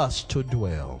for us to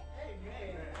dwell.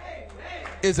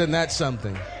 Isn't that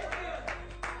something?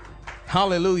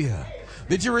 Hallelujah.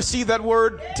 Did you receive that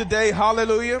word today?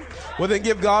 Hallelujah. Well, then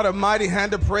give God a mighty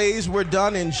hand of praise. We're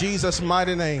done in Jesus'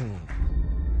 mighty name.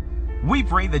 We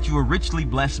pray that you are richly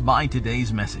blessed by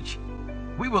today's message.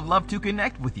 We would love to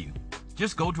connect with you.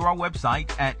 Just go to our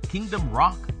website at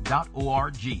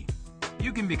kingdomrock.org.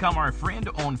 You can become our friend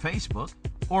on Facebook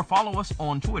or follow us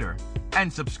on Twitter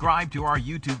and subscribe to our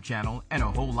YouTube channel and a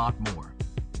whole lot more.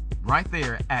 Right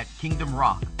there at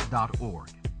kingdomrock.org.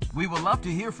 We would love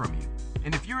to hear from you.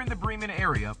 And if you're in the Bremen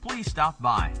area, please stop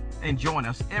by and join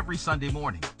us every Sunday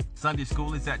morning. Sunday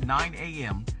school is at 9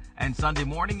 a.m. and Sunday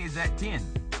morning is at 10.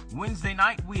 Wednesday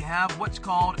night, we have what's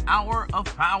called Hour of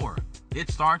Power. It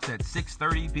starts at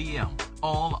 6:30 p.m.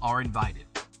 All are invited.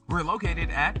 We're located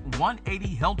at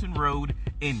 180 Helton Road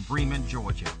in Bremen,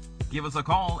 Georgia. Give us a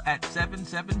call at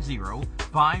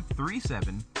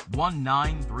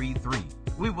 770-537-1933.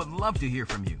 We would love to hear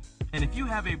from you. And if you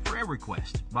have a prayer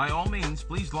request, by all means,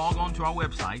 please log on to our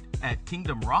website at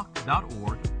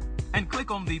kingdomrock.org and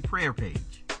click on the prayer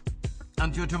page.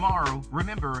 Until tomorrow,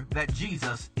 remember that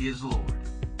Jesus is Lord.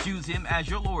 Choose him as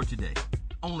your Lord today.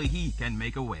 Only he can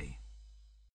make a way.